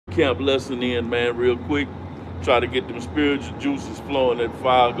Camp lesson in, man, real quick. Try to get them spiritual juices flowing, that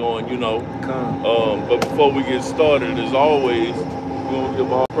fire going, you know. Come. But before we get started, as always, we're going to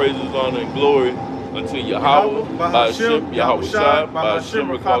give all praises, honor, and glory unto Yahweh, Ba'ashem, Yahweh Shai,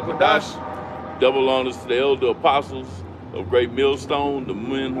 Ba'ashem, Rakakadash. Double honors to the elder apostles of Great Millstone, the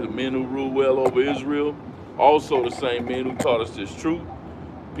men who rule well over Israel. Also the same men who taught us this truth.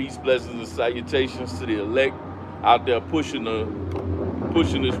 Peace, blessings, and salutations to the elect out there pushing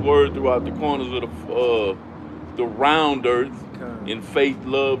this word throughout the corners of the round earth in faith,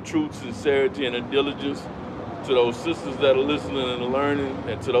 love, truth, sincerity, and diligence. To those sisters that are listening and learning,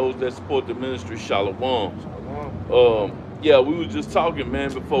 and to those that support the ministry, shalom. Yeah, we was just talking,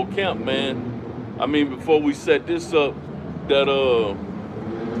 man, before camp, man. I mean, before we set this up, that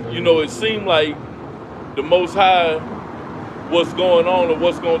you know, it seemed like the Most High, what's going on or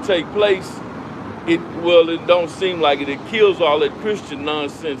what's going to take place, it don't seem like it. It kills all that Christian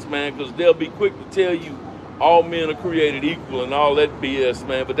nonsense, man, because they'll be quick to tell you all men are created equal and all that BS,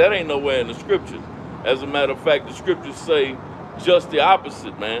 man, but that ain't nowhere in the scriptures. As a matter of fact, the scriptures say just the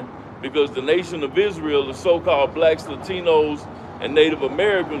opposite, man, because the nation of Israel, the so-called blacks, Latinos, and Native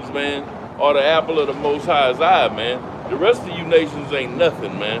Americans, man, are the apple of the Most High's eye, man. The rest of you nations ain't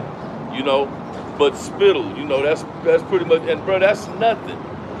nothing, man, you know, but spittle, you know, that's pretty much, and bro, that's nothing.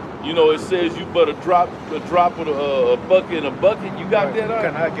 You know, it says you but a drop of a bucket in a bucket. You got that out?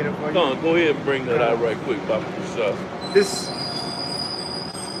 Can I get it for you? Come on, go ahead and bring that out right quick, Papa Shah.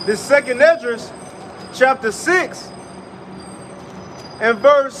 This second Esdras, chapter 6, and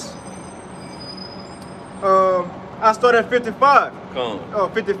verse, I start at 55.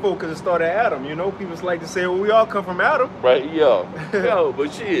 Come. 54, because it started at Adam. You know, people like to say, well, we all come from Adam. Right, yeah. Yo,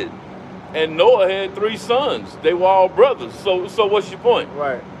 but shit. And Noah had 3 sons. They were all brothers. So what's your point?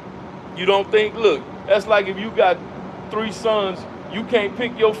 Right. You don't think, look, that's like if you got 3 sons, you can't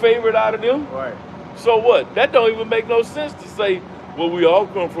pick your favorite out of them? Right. So what? That don't even make no sense to say, well, we all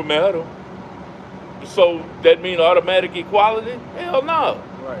come from Adam. So that mean automatic equality? Hell no.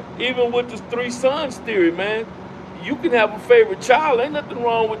 Right. Even with the 3 sons theory, man, you can have a favorite child. Ain't nothing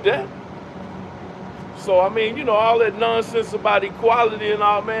wrong with that. So, I mean, you know, all that nonsense about equality and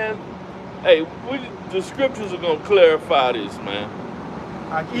all, man, hey, the scriptures are going to clarify this, man.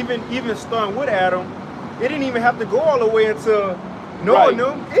 Even starting with Adam, it didn't even have to go all the way into Noah and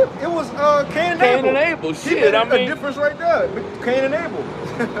them. It was Cain and Abel. Cain and Abel, shit, I mean. A difference right there, Cain and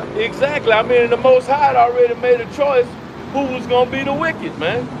Abel. Exactly, I mean, the Most High had already made a choice who was going to be the wicked,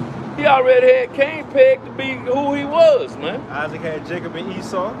 man. He already had Cain pegged to be who he was, man. Isaac had Jacob and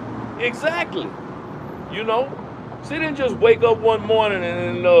Esau. Exactly, you know. So he didn't just wake up one morning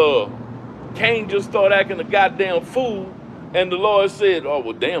and Cain just started acting a goddamn fool, and the Lord said, oh,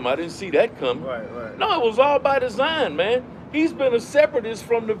 well, damn, I didn't see that coming. Right. No, it was all by design, man. He's been a separatist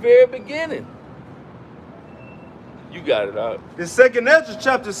from the very beginning. You got it out. The second Esdras,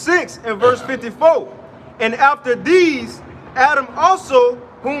 chapter 6, and verse 54. And after these, Adam also,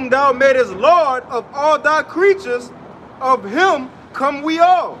 whom thou madest Lord of all thy creatures, of him come we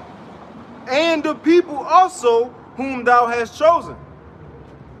all, and the people also whom thou hast chosen.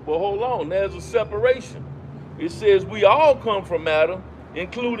 Well, hold on, there's a separation. It says we all come from Adam,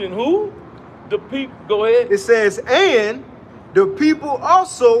 including who? The people. Go ahead. It says, and the people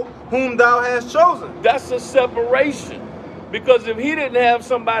also whom thou hast chosen. That's a separation. Because if he didn't have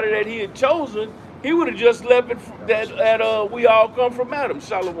somebody that he had chosen, he would have just left it that we all come from Adam.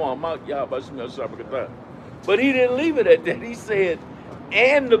 Shalom. But he didn't leave it at that. He said,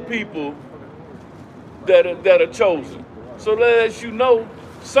 and the people that are chosen. So that lets you know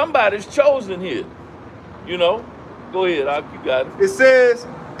somebody's chosen here. You know? Go ahead, you got it. It says,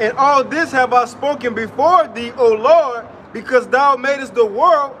 and all this have I spoken before thee, O Lord, because thou madest the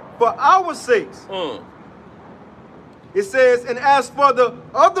world for our sakes. It says, and as for the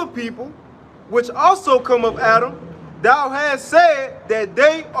other people, which also come of Adam, thou hast said that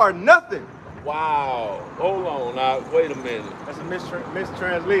they are nothing. Wow. Hold on now. Wait a minute. That's a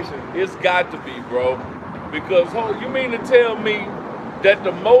mistranslation. It's got to be, bro. Because you mean to tell me that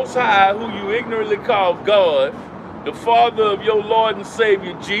the Most High, who you ignorantly call God, the Father of your Lord and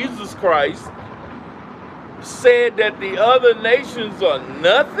Savior, Jesus Christ, said that the other nations are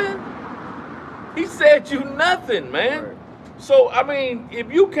nothing? He said you nothing, man. Right. So, I mean,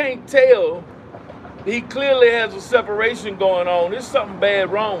 if you can't tell, he clearly has a separation going on. There's something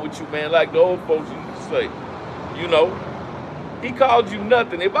bad wrong with you, man, like the old folks used to say. You know, he called you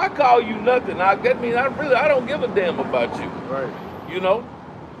nothing. If I call you nothing, that means I don't give a damn about you. Right. You know,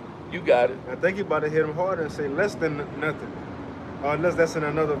 you got it. I think you about to hit him harder and say less than nothing. Unless that's in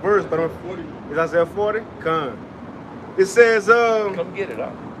another verse, but on 40. Is Isaiah 40? Come. It says, come get it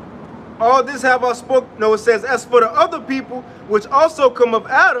out. all this have I spoken. No, it says, as for the other people which also come of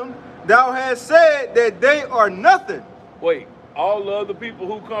Adam, thou hast said that they are nothing. Wait, all the other people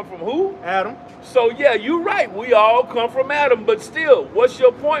who come from who? Adam. So yeah, you're right. We all come from Adam, but still, what's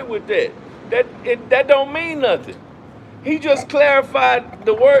your point with that? That don't mean nothing. He just clarified,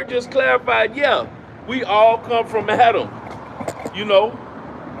 the word just clarified, yeah, we all come from Adam, you know?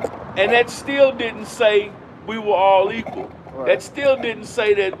 And that still didn't say we were all equal. Right. That still didn't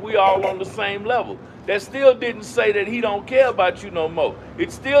say that we all on the same level. That still didn't say that he don't care about you no more.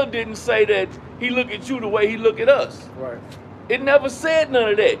 It still didn't say that he look at you the way he look at us. Right. It never said none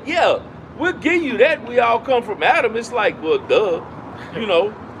of that. Yeah, we'll give you that. We all come from Adam. It's like, well, duh, you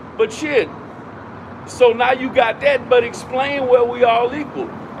know. But shit, so now you got that, but explain where we all equal.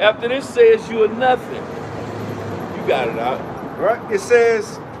 After this says you are nothing. You got it out. Right. It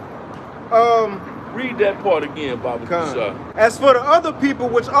says, read that part again, Baba Kushar. As for the other people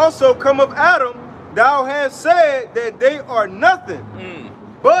which also come of Adam, thou hast said that they are nothing,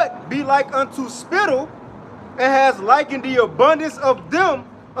 but be like unto spittle, and has likened the abundance of them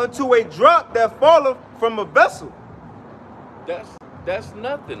unto a drop that falleth from a vessel. That's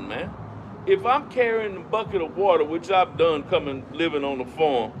nothing, man. If I'm carrying a bucket of water, which I've done living on the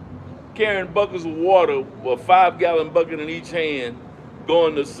farm, carrying buckets of water, a 5-gallon bucket in each hand,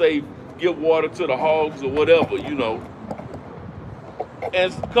 going to say, give water to the hogs or whatever, you know.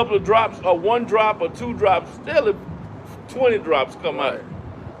 And a couple of drops, or 1 drop or 2 drops, still if 20 drops come out.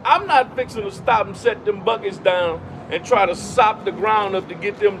 I'm not fixing to stop and set them buckets down and try to sop the ground up to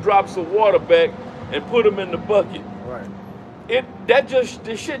get them drops of water back and put them in the bucket. Right.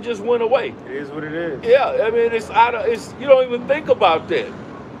 This shit just went away. It is what it is. Yeah, I mean, you don't even think about that.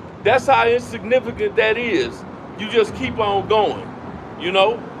 That's how insignificant that is. You just keep on going, you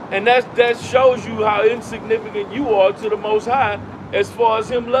know? And that shows you how insignificant you are to the Most High as far as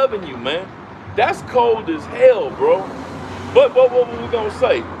him loving you, man. That's cold as hell, bro. But what were we gonna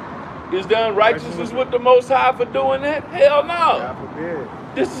say? Is there unrighteousness with the Most High for doing that? Hell no. God forbid.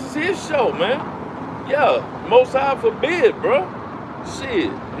 This is his show, man. Yeah, Most High forbid, bro.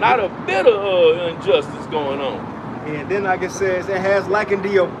 Shit, not a bit of injustice going on. And then like it says, it has likened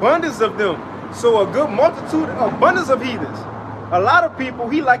the abundance of them. So a good multitude, abundance of heathens. A lot of people,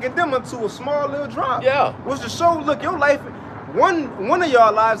 he likened them unto a small little drop. Yeah. Which to show, look, your life, one of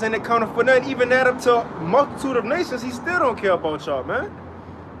y'all lives ain't accounted for nothing. Even that up to a multitude of nations, he still don't care about y'all, man.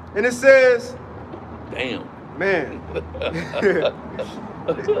 And it says, damn. Man.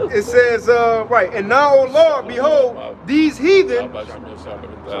 It says, right, and now, O Lord, behold, these heathen. You want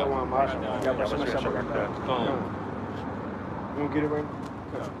to get it right?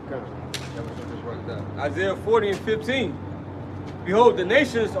 Isaiah 40:15. Behold, the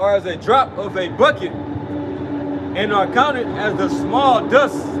nations are as a drop of a bucket, and are counted as the small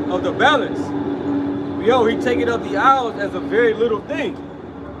dust of the balance. Behold, he taketh up the isles as a very little thing.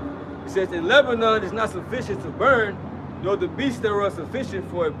 It says, in Lebanon is not sufficient to burn, nor the beasts thereof sufficient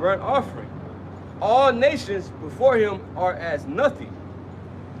for a burnt offering. All nations before him are as nothing.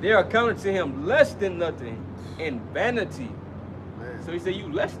 They are counted to him less than nothing in vanity. Man. So he said,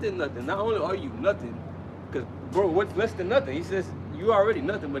 you less than nothing. Not only are you nothing, because bro, what's less than nothing? He says you already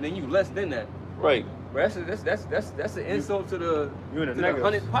nothing, but then you less than that. Right. But that's an insult to the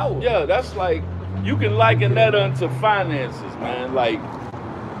 100th power. Yeah, that's like, you can liken that unto finances, man. Like,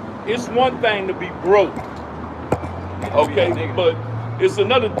 it's one thing to be broke, okay, but it's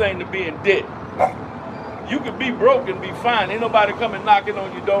another thing to be in debt. You could be broke and be fine. Ain't nobody coming knocking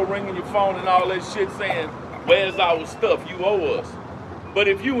on your door, ringing your phone and all that shit saying, where's our stuff? You owe us. But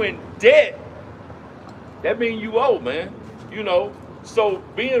if you in debt, that means you owe, man. You know, so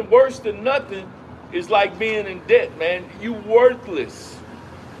being worse than nothing is like being in debt, man. You worthless.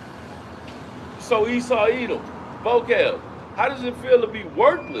 So Esau Edom, vocab, how does it feel to be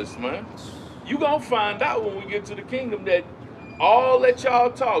worthless, man? You gonna find out when we get to the kingdom that all that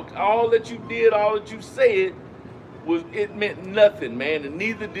y'all talked, all that you did, all that you said, it meant nothing, man, and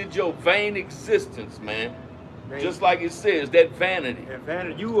neither did your vain existence, man. Just like it says, that vanity. That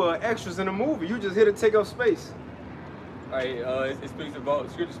vanity. You are extras in a movie. You just here to take up space. All right, it speaks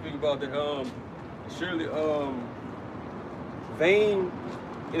about, scripture speaks about that, surely, vain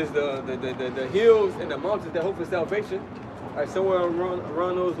is the hills and the mountains that hope for salvation. All right, somewhere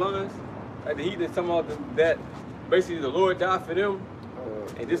around those lines. Right, the heathens talking about that basically the Lord died for them,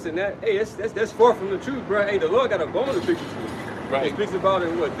 and this and that. Hey, that's far from the truth, bro. Hey, the Lord got a bone to pick with you. Right. It speaks about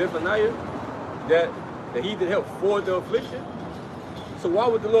in what, Zephaniah, that the heathen helped forward the affliction. So why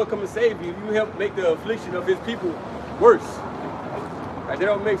would the Lord come and save you? You help make the affliction of his people worse. Right, that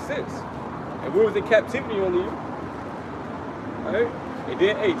don't make sense. And we was in captivity under you. All right? And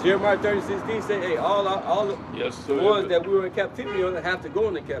then, hey, Jeremiah 30:16 say, hey, all the ones that we were in captivity on have to go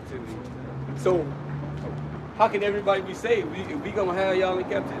into captivity. So, how can everybody be saved if we gonna have y'all in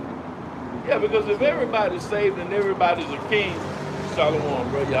captivity? Yeah, because if everybody's saved and everybody's a king, Solomon,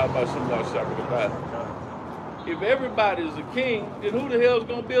 brother, how about somebody sacrifice? If everybody's a king, then who the hell's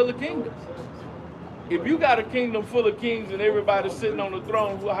gonna build a kingdom? If you got a kingdom full of kings and everybody's sitting on the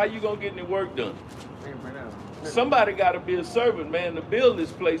throne, well, how you gonna get any work done? Somebody got to be a servant, man, to build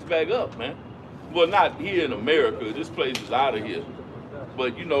this place back up, man. Well, not here in America. This place is out of here.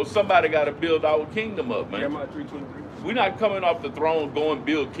 But, you know, somebody got to build our kingdom up, man. We're not coming off the throne, going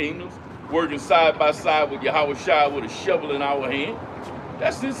build kingdoms, working side by side with Yahweh Shai with a shovel in our hand.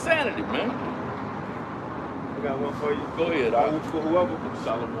 That's insanity, man. I got one for you. Go ahead. For whoever.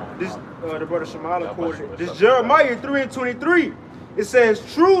 Solomon. This, the brother Shamala quoted. This Jeremiah 3:23. It says,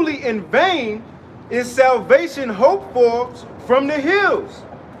 truly in vain is salvation hoped for from the hills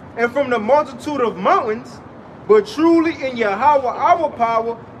and from the multitude of mountains, but truly in Yahweh our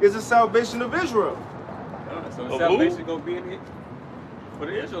power is the salvation of Israel. So the salvation gonna be in it for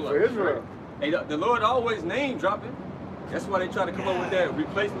the Israelites. For Israel. Hey, the Lord always name dropping. That's why they try to come up with that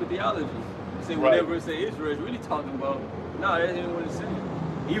replacement theology. They say whenever it say Israel, it's really talking about, no, that ain't what it said.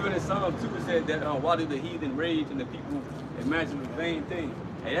 Even in Psalm 2 it said that why do the heathen rage and the people imagine a vain thing?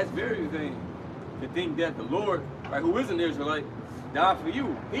 Hey, that's very vain. To think that the Lord, right, who is an Israelite, died for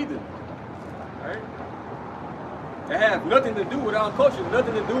you, heathen. Right? That has nothing to do with our culture,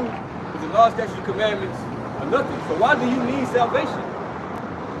 nothing to do with the law, statutes, commandments, or nothing. So why do you need salvation?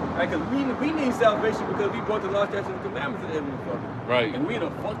 Right? Because we need salvation because we brought the law, statutes, and commandments to Heavenly Father. Right. And we in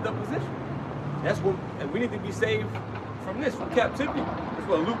a fucked up position. That's what, and we need to be saved from this, from captivity. That's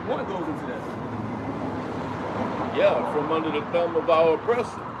what Luke 1 goes into that. Yeah, from under the thumb of our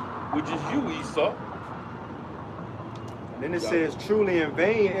oppressor, which is you, Esau. And then it says, truly in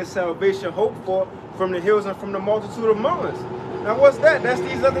vain is salvation hoped for from the hills and from the multitude of mountains. Now what's that? That's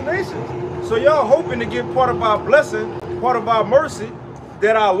these other nations. So y'all hoping to get part of our blessing, part of our mercy,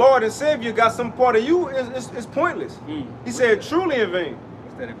 that our Lord and Savior got some part of you is pointless. He said, truly in vain.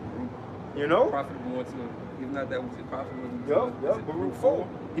 What's that? You know? Profitable unto, if not that was it profitable. Yup, Baruch 4.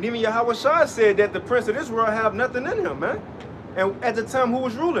 And even Yahweh Shai said that the prince of Israel have nothing in him, man. And at the time, who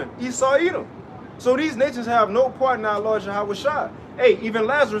was ruling? Esau, Edom. So these nations have no part in our Lord Yahweh Shai. Hey, even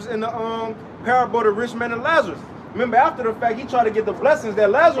Lazarus in the parable of the rich man and Lazarus. Remember, after the fact, he tried to get the blessings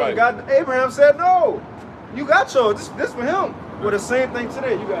that Lazarus got. Abraham said, no, you got yours. This for him. Well, the same thing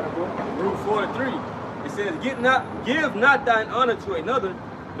today. You got it, bro. Rule 4:3. It says, give not thine honor to another,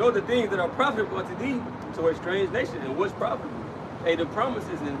 nor the things that are profitable unto thee to a strange nation. And what's profitable? Hey, the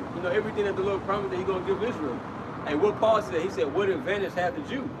promises and everything that the Lord promised that He's gonna give Israel. And what Paul said, he said, what advantage have the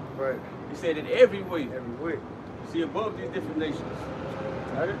Jew? Right. He said, in every way. Every way. See, above these different nations.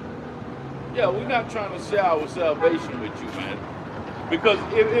 Right? Yeah, we're not trying to share our salvation with you, man. Because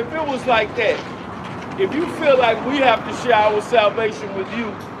if it was like that, if you feel like we have to share our salvation with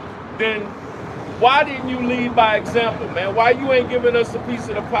you, then why didn't you lead by example, man? Why you ain't giving us a piece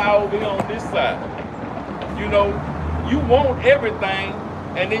of the pie over here on this side? You know, you want everything,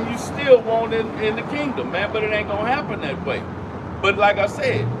 and then you still want it in the kingdom, man, but it ain't gonna happen that way. But like I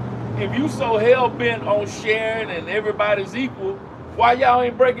said, if you so hell-bent on sharing and everybody's equal, why y'all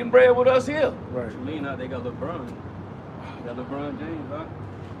ain't breaking bread with us here? Right. You mean now they got LeBron. They got LeBron James, huh?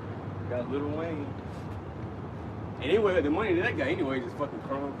 Got Lil Wayne. Anyway, the money that guy anyway is just fucking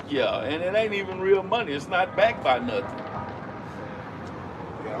crumbs. Yeah, and it ain't even real money. It's not backed by nothing.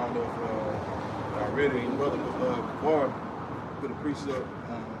 Yeah, I don't know if I read it in brother before to the precept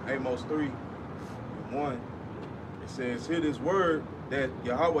Amos 3:1. It says, hear this word that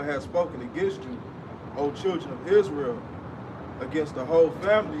Yahweh has spoken against you, O children of Israel, against the whole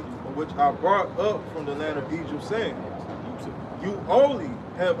family of which I brought up from the land of Egypt, saying, you only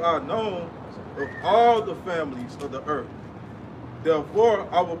have I known of all the families of the earth. Therefore,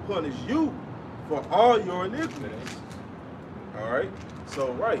 I will punish you for all your iniquities. All right?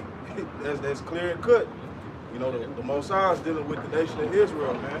 So, right. that's clear and cut. You know, the Most High is dealing with the nation of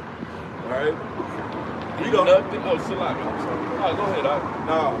Israel, man. All right? You don't nothing. Oh, Salaki. Oh, go ahead.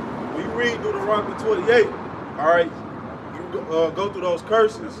 Now, when you read Deuteronomy 28, all right, you go through those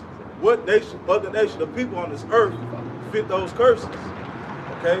curses. What nation, other nation of people on this earth fit those curses?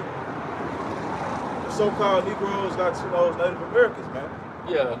 Okay? The so-called Negroes, Latinos, Native Americans, man.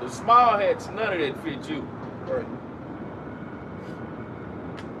 Yeah, the small hats, none of that fit you. Right.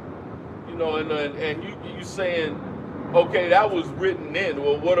 You know, and you saying, okay, that was written in.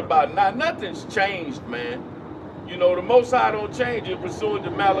 Well, what about now? Nothing's changed, man. You know, the Most High don't change it. Pursuant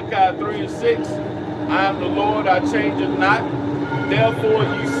to Malachi 3:6, I am the Lord, I change it not. Therefore,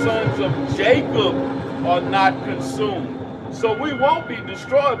 you sons of Jacob are not consumed. So we won't be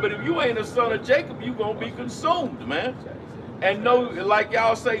destroyed, but if you ain't a son of Jacob, you gonna be consumed, man. And no, like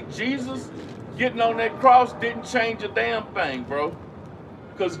y'all say, Jesus getting on that cross didn't change a damn thing, bro.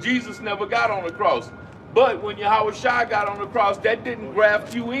 Because Jesus never got on the cross. But when Yahweh Shai got on the cross, that didn't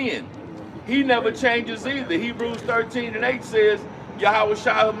graft you in. He never changes either. Hebrews 13:8 says, Yahweh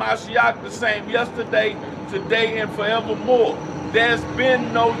Shai HaMashiach the same yesterday, today, and forevermore. There's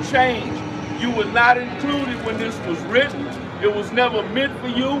been no change. You were not included when this was written. It was never meant for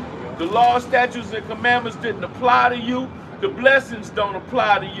you. The law, statutes, and commandments didn't apply to you. The blessings don't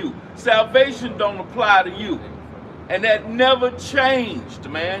apply to you. Salvation don't apply to you. And that never changed,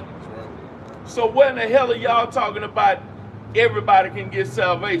 man. So what in the hell are y'all talking about everybody can get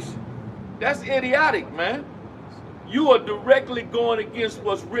salvation? That's idiotic, man. You are directly going against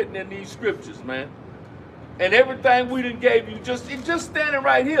what's written in these scriptures, man. And everything we done gave you, it's just standing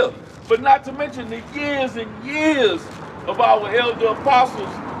right here. But not to mention the years and years of our elder apostles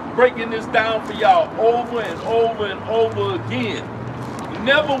breaking this down for y'all over and over and over again.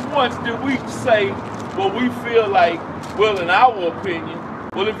 Never once did we say, well, we feel like, well, in our opinion,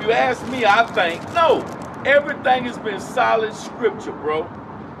 well, if you ask me, I think, no. Everything has been solid scripture, bro.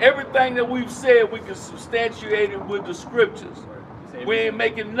 Everything that we've said, we can substantiate it with the scriptures. We ain't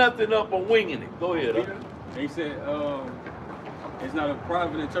making nothing up or winging it. Go ahead. He said, it's not a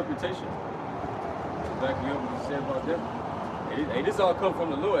private interpretation. Exactly what you said about that. Hey, this all come from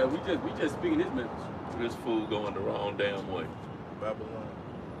the Lord. We just speaking His message. This fool going the wrong damn way. Babylon.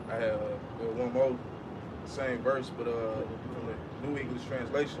 I have one more, same verse, but from the New English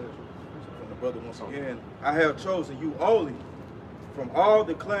Translation, from the brother once again. I have chosen you only from all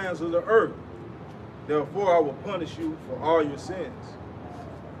the clans of the earth. Therefore, I will punish you for all your sins.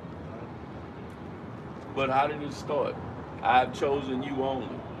 But how did it start? I've chosen you only.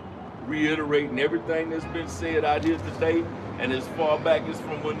 Reiterating everything that's been said out here today, and as far back as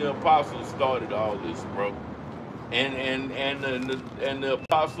from when the apostles started all this, bro. And the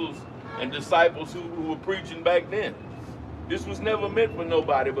apostles and disciples who were preaching back then. This was never meant for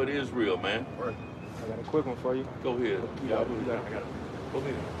nobody but Israel, man. Right. I got a quick one for you. Go ahead. I got it. Go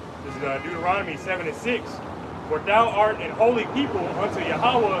ahead. This is Deuteronomy 7:6. For thou art an holy people unto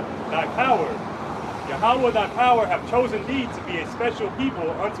Yahweh thy power. Yahweh thy power have chosen thee to be a special people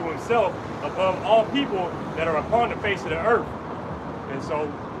unto himself above all people that are upon the face of the earth. And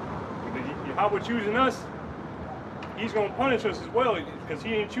so, Yahweh choosing us, He's going to punish us as well, because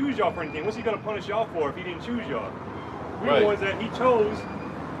He didn't choose y'all for anything. What's He going to punish y'all for if He didn't choose y'all? We're the ones that He chose,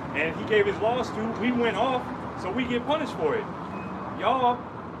 and He gave His laws to. We went off, so we get punished for it. Y'all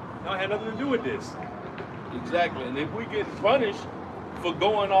had nothing to do with this. Exactly, and if we get punished for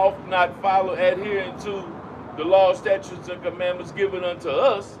going off, not adhering to the law, statutes, and commandments given unto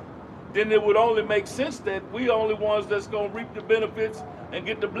us, then it would only make sense that we only ones that's going to reap the benefits and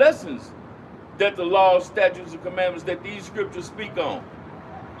get the blessings that the law, statutes, and commandments that these scriptures speak on.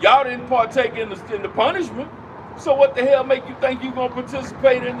 Y'all didn't partake in the punishment, so what the hell make you think you're going to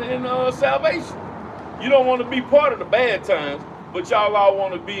participate in salvation? You don't want to be part of the bad times, but y'all all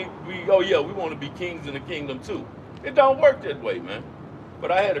want to be, oh yeah, we want to be kings in the kingdom too. It don't work that way, man. But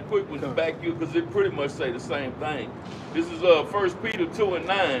I had a quick one to back you because it pretty much say the same thing. This is 1 Peter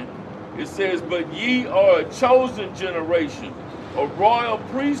 2:9. It says, but ye are a chosen generation, a royal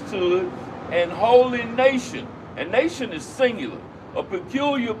priesthood, and holy nation. And nation is singular. A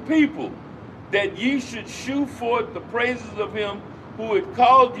peculiar people, that ye should shew forth the praises of Him who had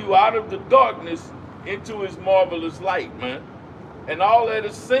called you out of the darkness into His marvelous light, man. And all that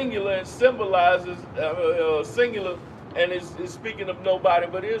is singular and symbolizes singular, and is speaking of nobody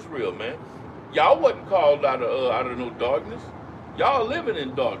but Israel, man. Y'all wasn't called out of no darkness. Y'all living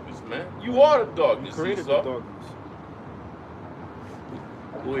in darkness, man. You are the darkness. Created the darkness.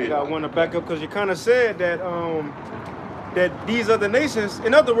 I got one to back up because you kind of said that that these other nations,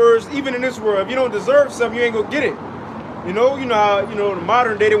 in other words, even in this world, if you don't deserve something, you ain't gonna get it. You know how, the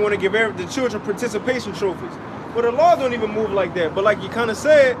modern day they want to give the children participation trophies. But the law don't even move like that. But like you kind of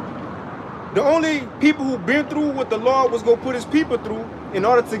said, the only people who been through what the Lord was going to put His people through in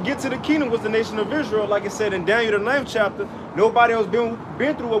order to get to the kingdom was the nation of Israel. Like it said in Daniel, the 9th chapter, nobody else been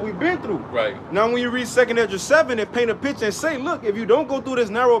through what we've been through. Right. Now, when you read 2 Ezra 7, it paint a picture and say, look, if you don't go through this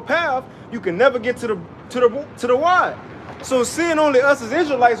narrow path, you can never get to the wide. So seeing only us as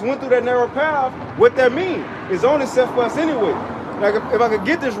Israelites went through that narrow path, what that means is only set for us anyway. Like if I could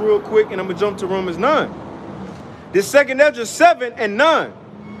get this real quick, and I'm going to jump to Romans 9. This 2 Ezra 7 and 9.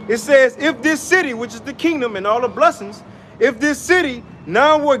 It says, if this city, which is the kingdom and all the blessings, if this city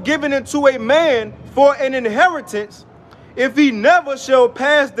now were given into a man for an inheritance, If he never shall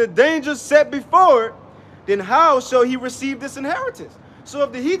pass the danger set before it, then how shall he receive this inheritance? So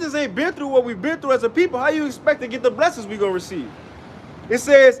if the heathens ain't been through what we've been through as a people, how you expect to get the blessings we're going to receive? It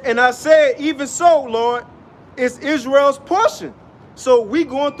says, and I said, even so, Lord, it's Israel's portion. So we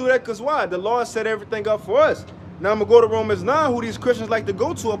going through that because why? The Lord set everything up for us. Now I'm going to go to Romans 9, who these Christians like to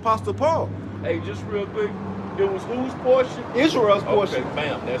go to, Apostle Paul. Hey, just real quick, it was whose portion? Israel's portion. Okay,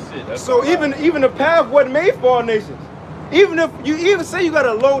 bam, that's it. That's so even the path wasn't made for all nations. Even if you even say you got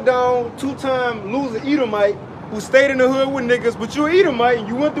a low down, two-time loser Edomite who stayed in the hood with niggas, but you're Edomite and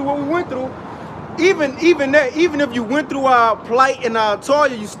you went through what we went through, even if you went through our plight and our toil,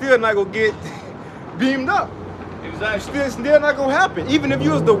 you still not gonna get beamed up. Exactly. It's still not gonna happen. Even if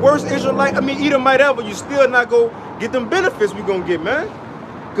you was the worst Edomite ever, you still not gonna get them benefits we gonna get, man.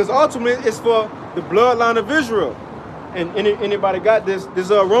 Because ultimately it's for the bloodline of Israel. And anybody got this? This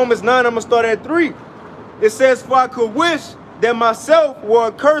Romans 9, I'm gonna start at 3. It says, for I could wish that myself were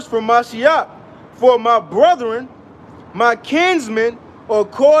accursed from Mashiach, for my brethren, my kinsmen,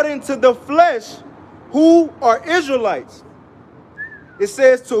 according to the flesh, who are Israelites. It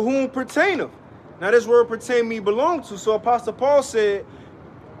says, to whom pertaineth. Now this word pertain me belong to. So Apostle Paul said,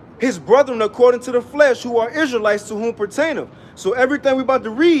 his brethren according to the flesh, who are Israelites, to whom pertaineth. So everything we about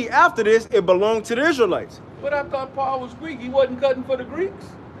to read after this, it belonged to the Israelites. But I thought Paul was Greek. He wasn't cutting for the Greeks.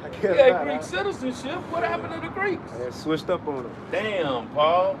 He had Greek citizenship. What happened to the Greeks? I switched up on them. Damn,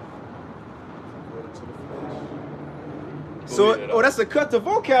 Paul. So, that's a cut to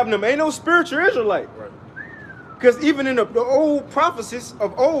vocab number. Ain't no spiritual Israelite. Because even in the old prophecies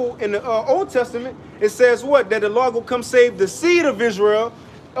of old, in the Old Testament, it says what? That the Lord will come save the seed of Israel,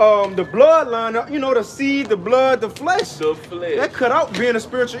 the bloodline, the seed, the blood, the flesh. The flesh. That cut out being a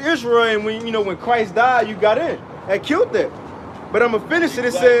spiritual Israel, and when Christ died, you got in. That killed that. But I'm gonna finish it.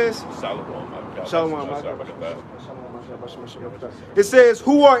 It says, it says,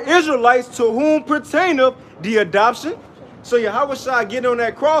 who are Israelites, to whom pertaineth the adoption. So Yahushua getting on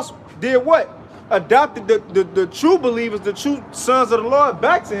that cross did what? Adopted the true believers, the true sons of the Lord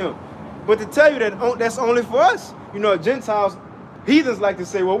back to him. But to tell you that that's only for us. Gentiles, heathens like to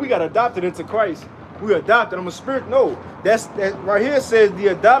say, well, we got adopted into Christ. We adopted. I'm a spirit. No, that right here says the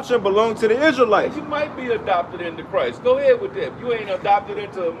adoption belongs to the Israelites. You might be adopted into Christ. Go ahead with that. You ain't adopted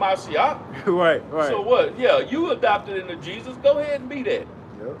into Mashiach. Right. So what? Yeah, you adopted into Jesus. Go ahead and be that.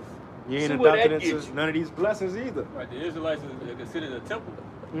 Yep. You ain't adopted into none of these blessings either. Right. The Israelites are considered a temple.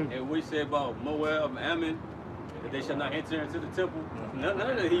 And we say about Moab, Ammon, that they shall not enter into the temple. None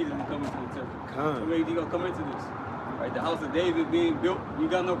of the heathens will come into the temple. So maybe they gonna come into this. Right, the house of David being built, you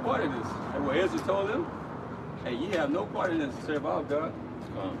got no part of this. And what Ezra told them, hey, you have no part in this to serve our God.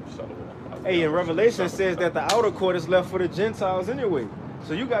 Hey, in Revelation it says that the outer court is left for the Gentiles anyway.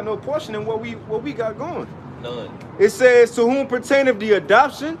 So you got no portion in what we got going. None. It says, to whom pertaineth the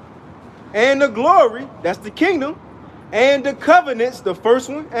adoption and the glory, that's the kingdom, and the covenants, the first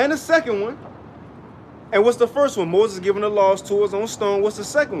one and the second one. And what's the first one? Moses giving the laws to us on stone. What's the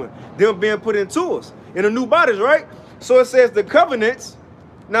second one? Them being put into us in the new bodies, right? So it says the covenants.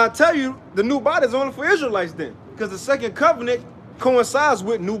 Now I tell you, the new bodies only for Israelites then, because the second covenant coincides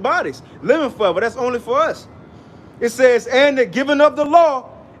with new bodies, living forever. That's only for us. It says, and the giving of the law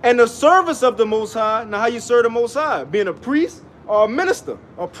and the service of the Most High. Now how you serve the Most High? Being a priest or a minister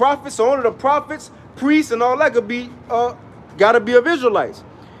or prophet. So only the prophets, priests, and all that could be, gotta be of Israelites.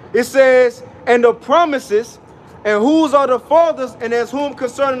 It says, and the promises, and whose are the fathers, and as whom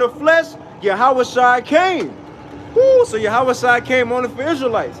concerning the flesh, Yahushua came. Woo, so Yahushua came only for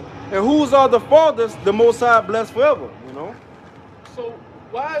Israelites. And whose are the fathers, the Most High blessed forever, So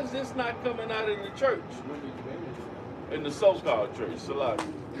why is this not coming out in the church? In the so-called church, Salaki.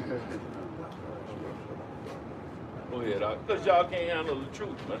 Go ahead, because y'all can't handle the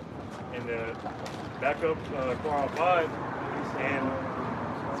truth, man. And back up Quran 5, and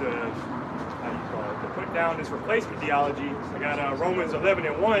to put down this replacement theology, I got Romans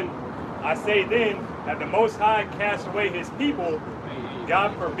 11:1. I say then, that the Most High cast away his people,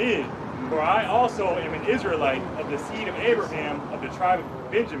 God forbid, for I also am an Israelite of the seed of Abraham, of the tribe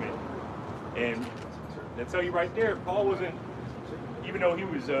of Benjamin. And they tell you right there, Paul wasn't, even though he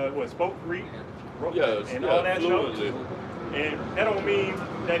was spoke Greek, and all that stuff. And that don't mean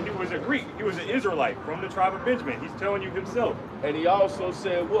that he was a Greek. He was an Israelite from the tribe of Benjamin. He's telling you himself. And he also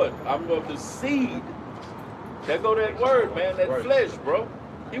said what? I'm of the seed. There go that word, man, that flesh, bro.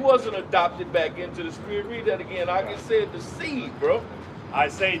 He wasn't adopted back into the spirit. Read that again. I can say the seed, bro. I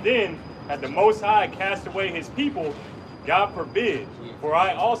say then, that the Most High cast away his people, God forbid. For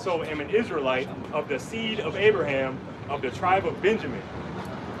I also am an Israelite of the seed of Abraham, of the tribe of Benjamin.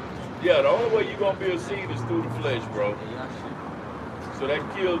 Yeah, the only way you're gonna be a seed is through the flesh, bro. So that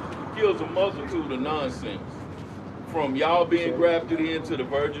kills a multitude of nonsense. From y'all being grafted into the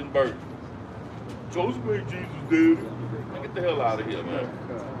virgin birth. Joseph made Jesus dead. Man, get the hell out of here, man.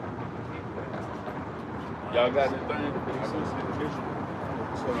 Y'all got anything?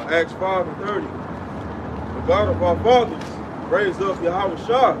 So Acts 5:30. The God of our fathers raised up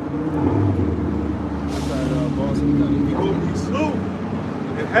Yahushua, whom he slew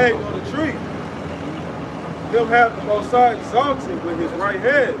and hanged on the tree. Him hath the Most High exalted with his right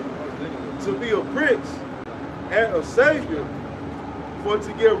hand to be a prince and a savior, for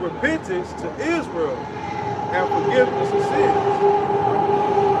to give repentance to Israel and forgiveness of sins.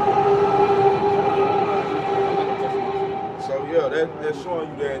 So yeah, that's showing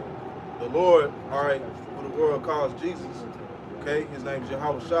you that the Lord, all right, who the world calls Jesus, okay, his name is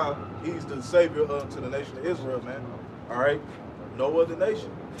Yahushua. He's the savior to the nation of Israel, man. All right, no other nation,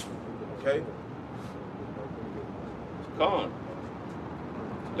 okay. Come on.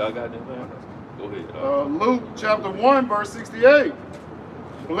 Y'all got anything? Go ahead. Luke chapter 1, verse 68.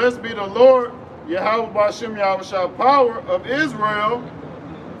 Blessed be the Lord, Yahweh B'Shem Yahushua, power of Israel,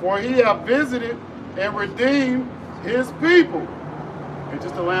 for he hath visited and redeemed his people. And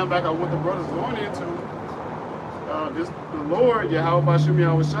just to land back on what the brother's going into, the Lord, Yahweh B'Shem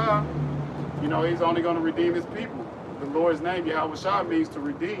Yahushua, you know, he's only going to redeem his people. The Lord's name, Yahushua, means to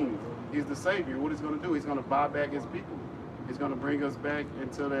redeem. He's the Savior. What he's going to do, he's going to buy back his people. He's going to bring us back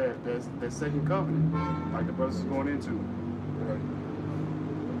into that second covenant, like the brothers is going into. Right.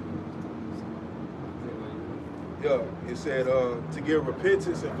 Yeah, it said to give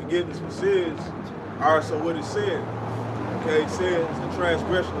repentance and forgiveness for sins. All right, so what it said, okay, it said it's the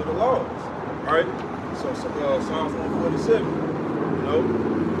transgression of the laws. All right, so Psalms 147, you know,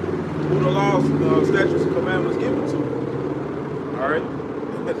 who the laws, statutes, and commandments given to. All right,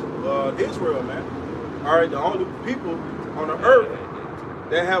 Israel, man. All right, the only people on the earth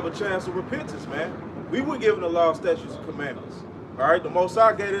that have a chance of repentance, man. We were given the law, statutes, and commandments. All right, the Most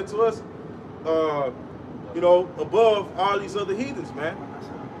High gave it to us, you know, above all these other heathens, man.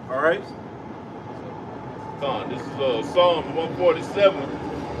 All right. This is Psalm 147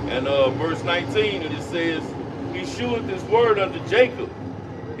 and verse 19, and it says, he sheweth his word unto Jacob,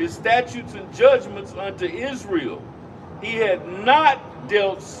 his statutes and judgments unto Israel. He had not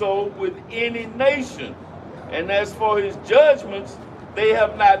dealt so with any nation. And as for his judgments, they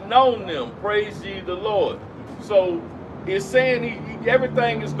have not known them. Praise ye the Lord. So it's saying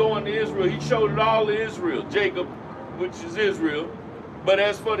everything is going to Israel. He showed it all to Israel, Jacob, which is Israel. But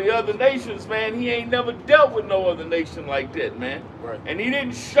as for the other nations, man, he ain't never dealt with no other nation like that, man. Right. And he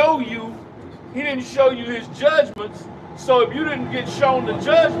didn't show you his judgments. So if you didn't get shown the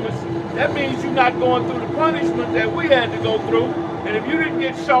judgments, that means you're not going through the punishment that we had to go through. And if you didn't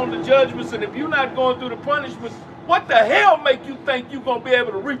get shown the judgments, and if you're not going through the punishments, what the hell make you think you're going to be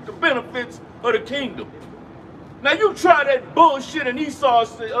able to reap the benefits of the kingdom? Now you try that bullshit in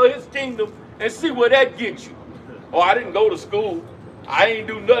Esau's his kingdom and see where that gets you. Oh, I didn't go to school. I ain't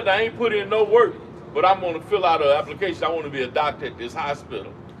do nothing. I ain't put in no work. But I'm going to fill out an application. I want to be a doctor at this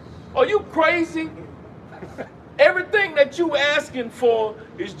hospital. Are you crazy? Everything that you asking for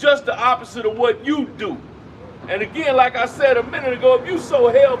is just the opposite of what you do. And again, like I said a minute ago, if you so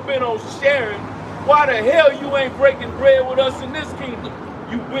hell-bent on sharing, why the hell you ain't breaking bread with us in this kingdom?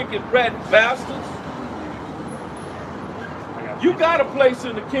 You wicked rat bastards. You got a place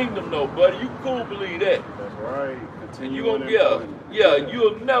in the kingdom though, buddy. You cool believe that. That's right. You gonna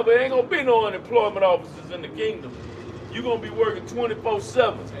you'll never, ain't gonna be no unemployment officers in the kingdom. You're gonna be working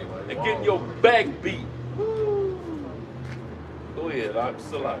 24/7 and getting your back beat. Go ahead, I'm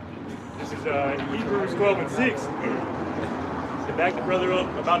still out. This is Hebrews 12:6. To back the brother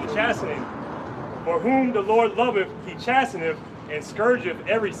up about the chastening. For whom the Lord loveth, he chasteneth, and scourgeth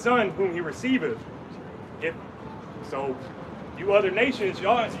every son whom he receiveth. So, you other nations,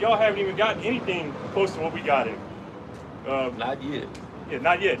 y'all haven't even gotten anything close to what we got in. Not yet. Yeah,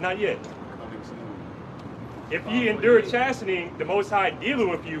 not yet. If ye endure chastening, the Most High dealeth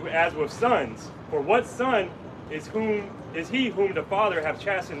with you as with sons. For what son is he whom the Father hath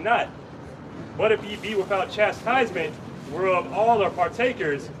chastened not? But if ye be without chastisement, whereof all are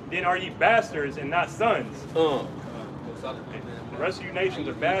partakers, then are ye bastards and not sons. The rest of you nations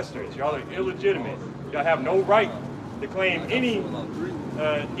are bastards. Y'all are illegitimate. Y'all have no right to claim any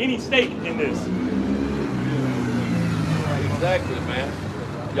stake in this. Exactly, man.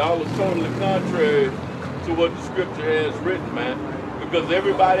 Y'all are totally contrary to what the scripture has written, man. Because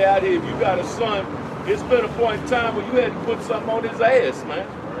everybody out here, if you got a son, it's been a point in time where you had to put something on his ass, man.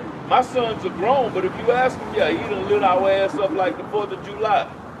 My sons are grown, but if you ask him, yeah, he done lit our ass up like the 4th of July.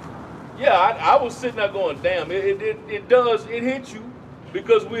 Yeah, I was sitting there going, damn, it hits you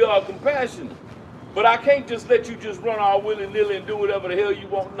because we are compassionate. But I can't just let you just run all willy-nilly and do whatever the hell you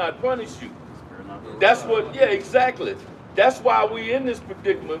want and not punish you. That's what, yeah, exactly. That's why we in this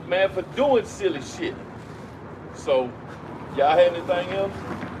predicament, man, for doing silly shit. So, y'all have anything else?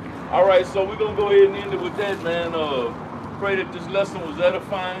 All right, so we're going to go ahead and end it with that, man. Pray that this lesson was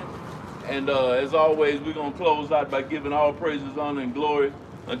edifying. And as always, we're going to close out by giving all praises, honor, and glory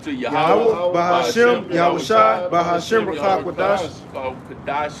unto Yahweh, Bahashem, Yahushai, Bahashem, Rakak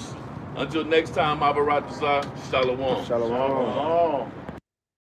Until next time, Abaratazah, Shalom. Shalom.